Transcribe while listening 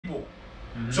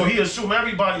So he assumed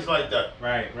everybody's like that.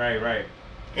 Right.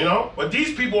 You know? But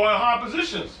these people are in high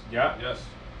positions. Yeah. Yes.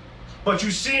 But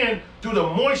you seeing through the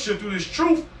moisture, through this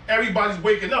truth, everybody's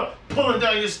waking up, pulling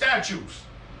down your statues.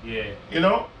 Yeah. You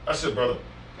know? That's it, brother.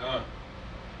 All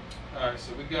right,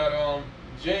 so we got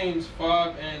James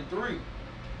 5 and 3.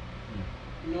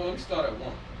 You know, let me start at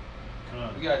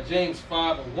 1. We got James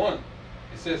 5 and 1.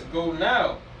 It says, "Go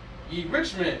now, ye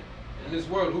rich men." In this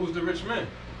world, who's the rich man?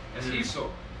 That's Esau.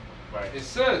 Right. It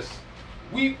says,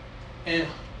 "Weep and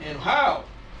howl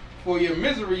for your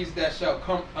miseries that shall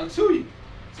come unto you."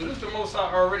 So this is the Most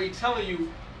High already telling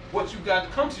you what you got to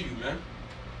come to you, man,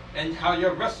 and how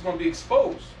your rest is going to be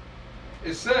exposed.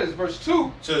 It says, verse 2.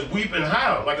 It says, weep and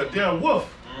howl like a damn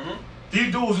wolf.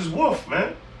 These dudes is wolf,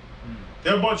 man.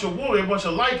 They're a bunch of wolves. They're a bunch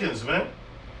of lichens, man.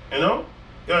 You know?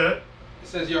 Go ahead. It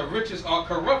says, "Your riches are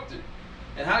corrupted."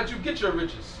 And how did you get your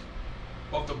riches?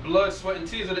 Off the blood, sweat, and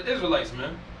tears of the Israelites,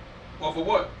 man. Off of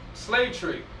what? Slave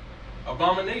trade,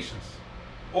 abominations.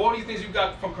 All these things you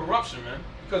got from corruption, man.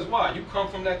 Because why? You come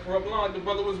from that corrupt line like the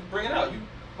brother was bringing out. You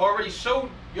already showed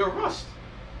your rust.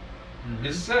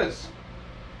 It says.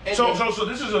 So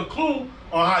this is a clue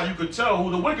on how you could tell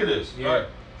who the wicked is. Yeah. Right?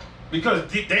 Because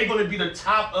they're going to be the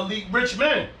top elite rich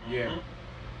men. Yeah.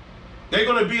 They're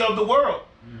going to be of the world.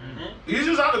 These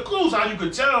are the clues how you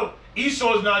could tell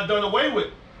Esau is not done away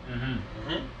with.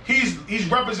 He's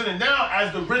represented now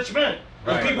as the rich men.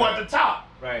 The people at the top.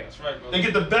 Right. That's right, brother. They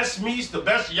get the best meats, the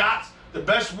best yachts, the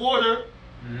best water,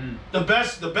 the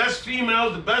best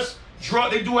females, the best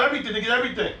drug. They do everything. They get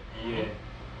everything. Yeah.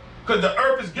 Because the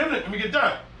earth is giving it. Let me get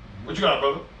that. What you got,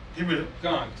 brother? Keep reading.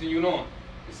 Continuing on.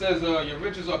 It says, "Your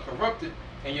riches are corrupted,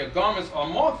 and your garments are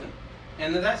mothing."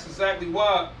 And that's exactly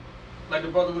why, like the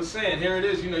brother was saying, here it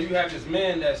is. You know, you have this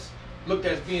man that's looked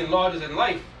at as being larger than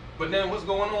life. But then what's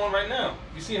going on right now?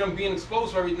 You see him being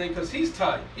exposed for everything because he's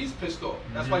tired. He's pissed off.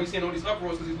 That's why you're seeing all these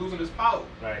uproars, because he's losing his power.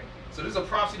 Right. So this is a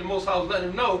prophecy the Most High was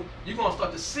letting him know you're going to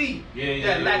start to see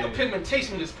that lack of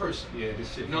pigmentation in this person. Yeah,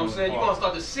 this shit. You know what I'm saying? You're going to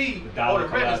start to see all the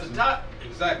redness, the dot.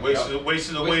 Exactly.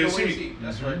 Wasted away is he.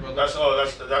 That's right, brother.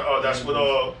 That's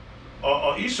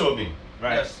what Esau mean.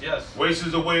 Right. Yes.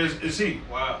 Wasted away is he.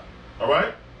 Wow. All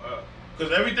right?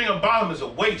 Because everything about him is a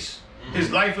waste.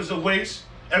 His life is a waste.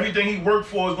 Everything he worked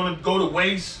for is going to go to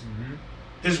waste.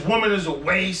 His woman is a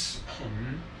waste.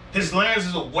 His lands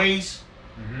is a waste.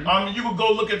 I mean, you could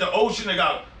go look at the ocean. They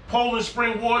got Poland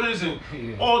spring waters and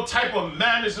all type of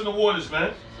madness in the waters,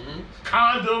 man.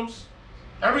 Condoms.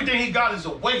 Everything he got is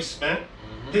a waste, man.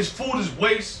 His food is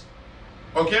waste.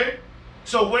 Okay?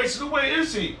 So wasted away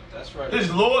is he. That's right.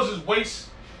 His laws is waste.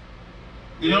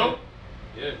 You know?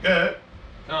 Yeah.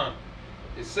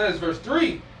 It says, verse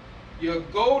 3, "Your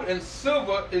gold and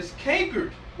silver is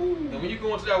cankered." And when you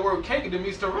go into that word cankered, it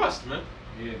means to rust, man.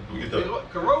 Yeah.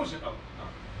 Corrosion.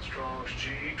 Strong's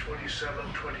G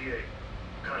 2728.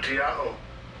 Katiao.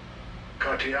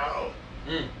 Katiao.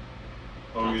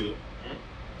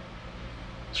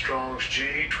 Strong's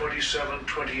G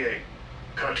 2728.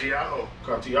 Katiao.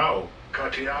 Katiao.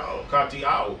 Katiao.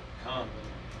 Katiao.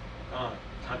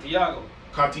 Cantiago.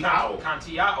 Katiao.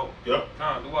 Cantiao. Yep.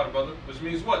 The water, brother. Which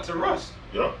means what? To rust.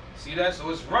 Yep. See that? So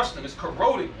it's rusting. It's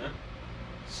corroding, man.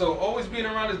 So always being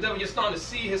around this devil, you're starting to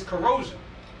see his corrosion.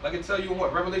 Like I tell you in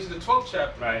what? Revelation, the 12th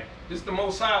chapter. Right. This is the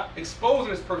Most High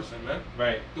exposing this person, man.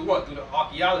 Right. Through what? Through the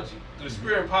archaeology. Through the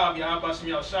spirit and power of Yahweh Hashem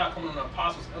Yahushua coming on the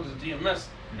apostles and elders of DMS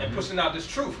and pushing out this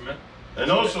truth, man. And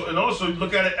also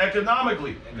look at it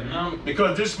economically.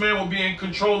 Because this man will be in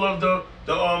control of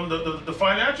the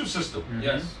financial system.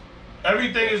 Yes.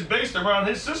 Everything is based around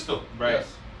his system. Right.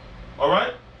 Yes. All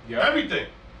right? Yeah. Everything.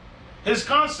 His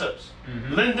concepts.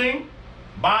 Lending,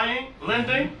 buying,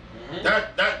 lending.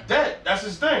 That debt, that's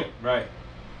his thing. Right.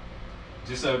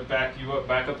 Just to back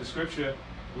up the scripture,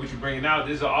 what you're bringing out,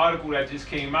 there's an article that just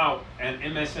came out at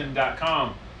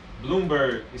MSN.com,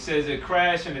 Bloomberg. It says a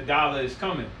crash in the dollar is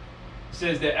coming. It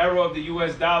says the era of the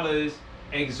U.S. dollar's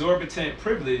exorbitant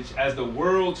privilege as the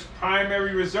world's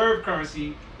primary reserve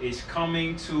currency is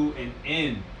coming to an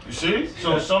end. You see?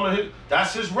 So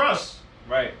that's his rust.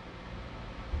 Right.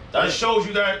 That shows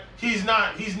you that he's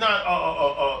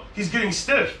getting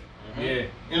stiff. Yeah.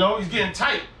 You know, he's getting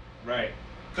tight. Right.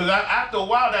 Because after a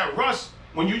while, that rust,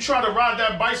 when you try to ride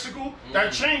that bicycle,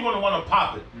 that chain gonna want to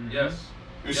pop it. Yes.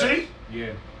 You see?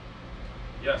 Yeah.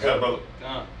 Yes. Yeah, brother.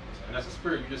 And that's the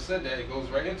spirit. You just said that. It goes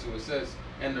right into it. It says,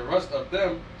 "And the rest of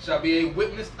them shall be a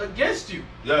witness against you."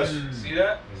 Yes. See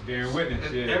that? It's being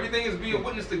witnessed. Yeah. Everything is being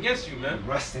witnessed against you, man.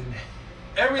 Rusting.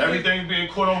 Everything being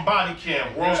caught on body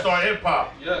cam, World Star Hip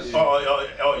Hop. Yes.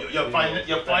 Your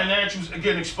financials are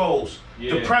getting exposed.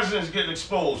 Yeah. The president's getting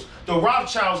exposed. The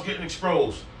Rothschilds getting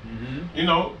exposed. You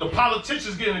know, the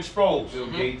politicians getting exposed. Bill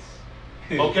Gates.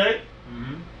 Okay?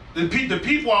 The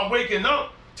people are waking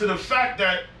up to the fact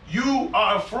that you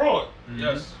are a fraud.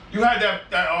 Yes. You had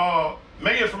that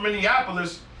mayor from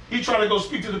Minneapolis. He tried to go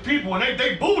speak to the people, and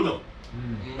they booed him.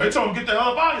 They told him get the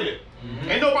hell up out of here.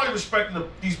 Ain't nobody respecting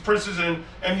these princes and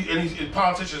these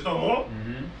politicians no more.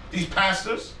 These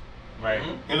pastors. Right.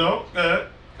 You know.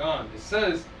 God, it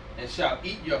says, and shall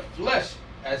eat your flesh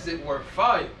as it were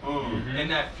fire. And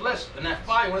that flesh and that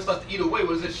fire, when it starts to eat away,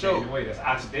 what does it show? Wait, that's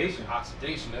oxidation.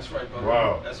 Oxidation. That's right, brother.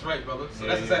 Wow. That's right, brother. So Yeah,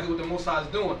 that's yeah. exactly what the Most High is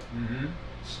doing.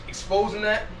 Exposing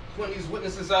that, putting these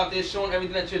witnesses out there, showing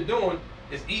everything that you're doing,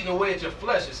 is eating away at your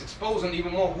flesh. It's exposing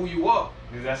even more who you are.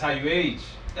 Because that's how you age.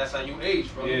 That's how you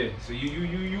age, brother. Yeah. So you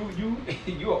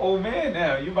an old man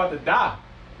now. You about to die.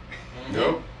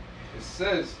 Yep. It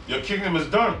says, Your kingdom is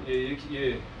done.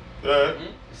 Yeah. it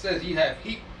says, ye have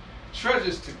heaped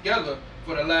treasures together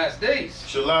for the last days.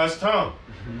 It's your last time.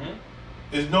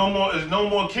 There's no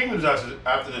more kingdoms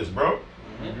after this, bro.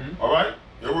 All right.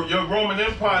 Your Roman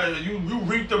Empire, you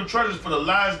reap them treasures for the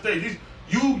last days.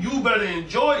 You better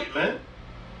enjoy it, man.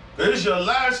 These are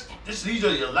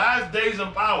your last days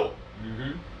in power.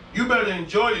 You better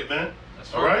enjoy it, man.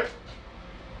 That's All right. right.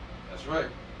 That's right.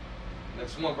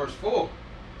 Next one, verse 4.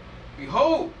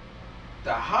 Behold,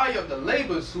 the high of the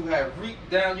labors who have reaped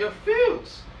down your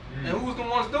fields. And who's the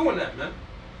ones doing that, man?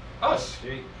 Us.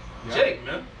 Jake. Jake,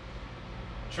 man.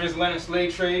 Transatlantic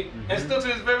slave trade. And still to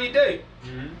this very day.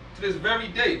 To this very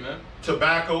day, man.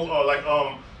 Tobacco, like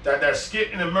that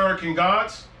skit in American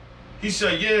Gods. He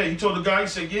said, yeah. He told the guy, he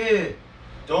said, yeah.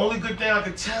 The only good thing I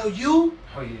could tell you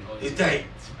is that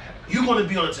you're gonna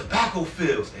be on the tobacco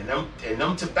fields, and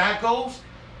them tobaccos,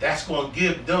 that's gonna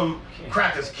give them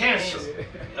crackers cancer.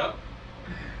 Yep.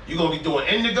 You're gonna be doing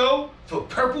indigo for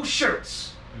purple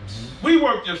shirts. We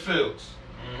worked your fields.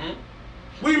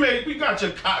 We got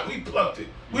your cotton. We plucked it.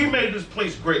 We made this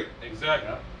place great.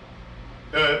 Exactly.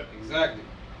 Exactly.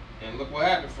 And look what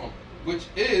happened from it. Which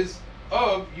is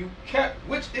of you kept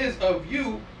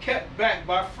back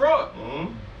by fraud.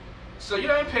 So you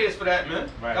didn't pay us for that, man.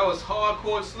 Right. That was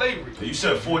hardcore slavery. You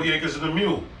said 40 acres and a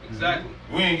mule. Exactly.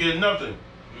 We ain't getting nothing.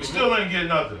 We still ain't getting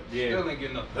nothing. Still ain't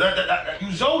getting nothing.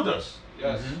 You zold us.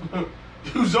 Yes.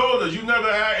 You zold us. You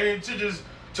never had any intentions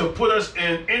to put us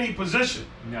in any position.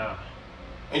 Nah.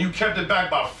 And you kept it back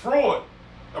by fraud.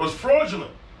 That was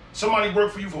fraudulent. Somebody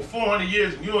worked for you for 400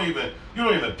 years and you don't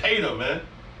even pay them, man.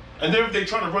 And then if they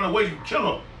try to run away, you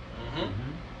kill them.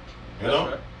 You know?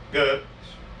 Right. Good.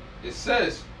 It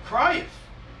says, crieth,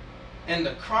 and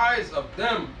the cries of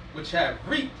them which have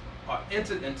reaped are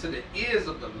entered into the ears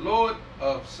of the Lord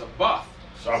of Sabaoth.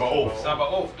 Sabaoth.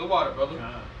 Sabaoth, the water, brother.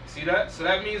 See that? So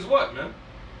that means what, man?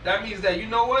 That means that, you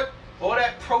know what? All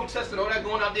that protesting, all that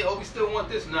going out there, we still want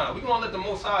this. Nah, we're going to let the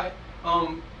Most High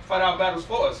fight our battles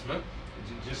for us, man.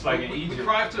 Just like in Egypt. We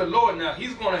cry to the Lord now.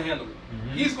 He's going to handle it.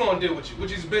 He's going to deal with you,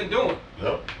 which he's been doing.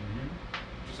 Yep.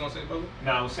 Just going to say, brother?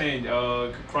 Now I'm saying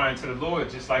crying to the Lord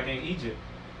just like in Egypt.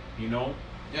 You know?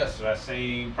 Yes. So that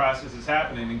same process is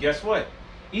happening. And guess what?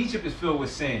 Egypt is filled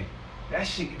with sand.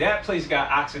 That place got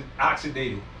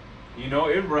oxidated. You know,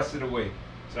 it rusted away.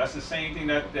 So that's the same thing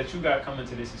that you got coming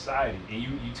to this society. And you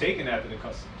taking after the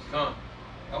customs.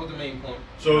 That was the main point.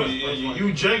 So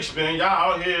you Jakes, man,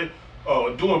 y'all out here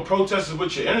doing protests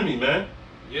with your enemy, man.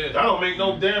 Yeah. That don't make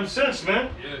no damn sense,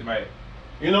 man. Yeah. Right.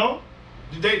 You know?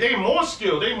 They more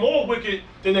skilled. They more wicked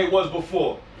than they was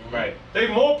before. Right. They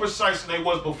more precise than they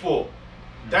was before.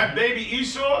 That baby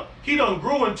Esau, he done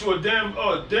grew into a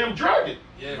damn dragon.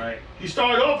 Yeah. Right. He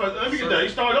started off as, let me get that. He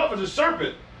started off as a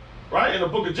serpent, right? In the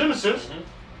book of Genesis.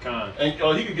 Con.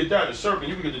 And he could get that, the serpent.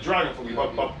 You could get the dragon for me,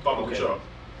 Baba Okay. Kuchar.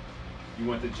 You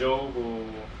want the Job or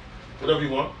Whatever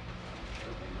you want.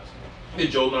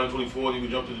 Get Job 9:24 and you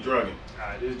can jump to the dragon.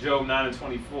 Alright, this is Job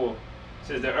 9:24. It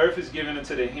says, the earth is given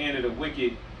into the hand of the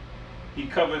wicked. He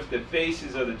covereth the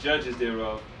faces of the judges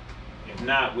thereof. If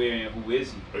not, where and who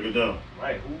is he? Break it down.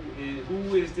 Right.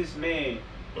 Who is this man?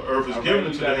 The earth is All given right,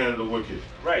 into you the got- hand of the wicked.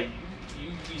 Right.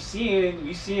 We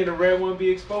seeing the red one be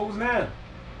exposed now.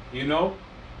 You know?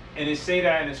 And it say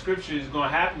that in the scripture is gonna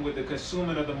happen with the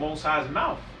consuming of the Most High's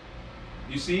mouth.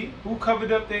 You see? Who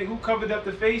covered up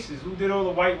the faces? Who did all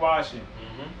the whitewashing?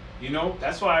 You know?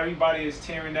 That's why everybody is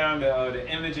tearing down the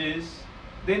images.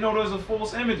 They know those are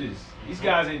false images. These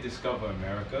guys ain't discover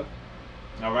America.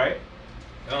 Alright?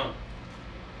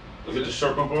 Look at the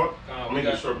serpent part. We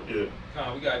the got- serpent,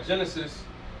 yeah. We got Genesis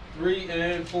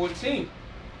 3:14.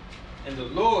 And the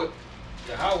Lord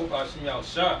Yahweh Bashim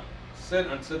Yahushua said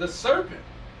unto the serpent,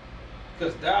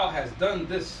 because thou hast done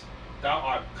this, thou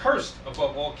art cursed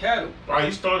above all cattle. Right,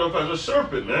 he started off as a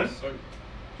serpent, man. Serpent.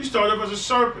 He started off as a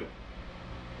serpent.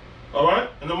 All right?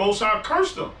 And the Most High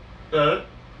cursed him.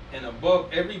 And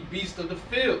above every beast of the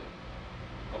field.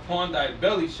 Upon thy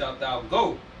belly shalt thou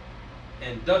go,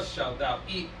 and dust shalt thou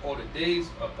eat all the days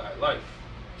of thy life.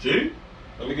 See?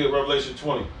 Let me get Revelation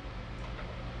 21.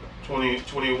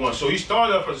 So he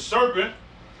started off as a serpent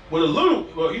with a little,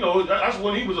 well, you know, that's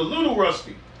when he was a little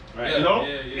rusty. Right. Yeah, You know?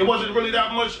 yeah. It wasn't really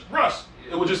that much rust.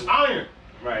 Yeah. It was just iron.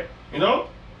 Right. You know?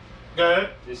 Go ahead.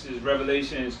 This is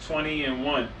Revelations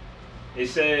 20:1. It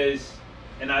says,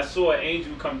 and I saw an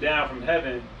angel come down from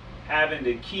heaven, having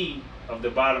the key of the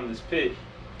bottomless pit,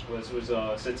 which was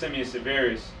Septimius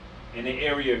Severus, in the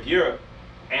area of Europe,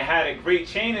 and had a great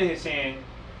chain in his hand,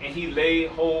 and he laid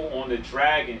hold on the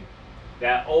dragon,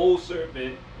 that old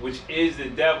serpent, which is the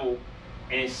devil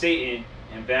and Satan,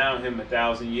 and bound him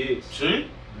 1,000 years. See?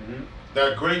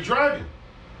 That great dragon.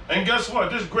 And guess what?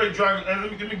 This great dragon, and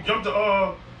let me jump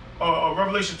to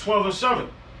Revelation 12:7.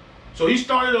 So he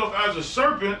started off as a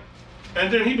serpent,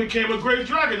 and then he became a great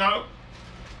dragon. Now,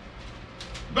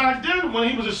 back then, when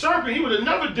he was a serpent, he would have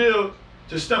never dared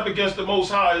to step against the Most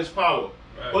High, his power.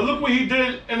 Right. But look what he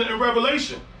did in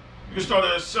Revelation. You can start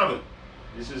at 7.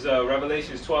 This is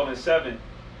Revelations 12:7.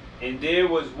 And there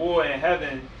was war in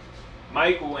heaven.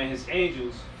 Michael and his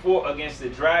angels fought against the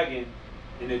dragon,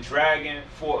 and the dragon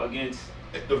fought against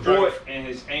The dragon. and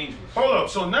his angels. Hold up.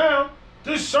 So now,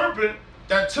 this serpent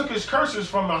that took his curses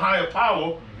from a higher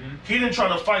power, he didn't try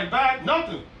to fight back,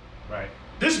 nothing. Right.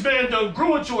 This man done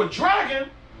grew into a dragon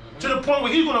to the point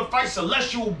where he's going to fight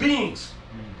celestial beings.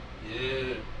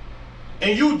 Yeah.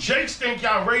 And you Jakes think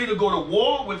y'all ready to go to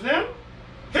war with him?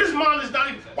 His mind is not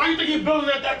even. Why you think he's building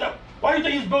that? Why you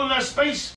think he's building that space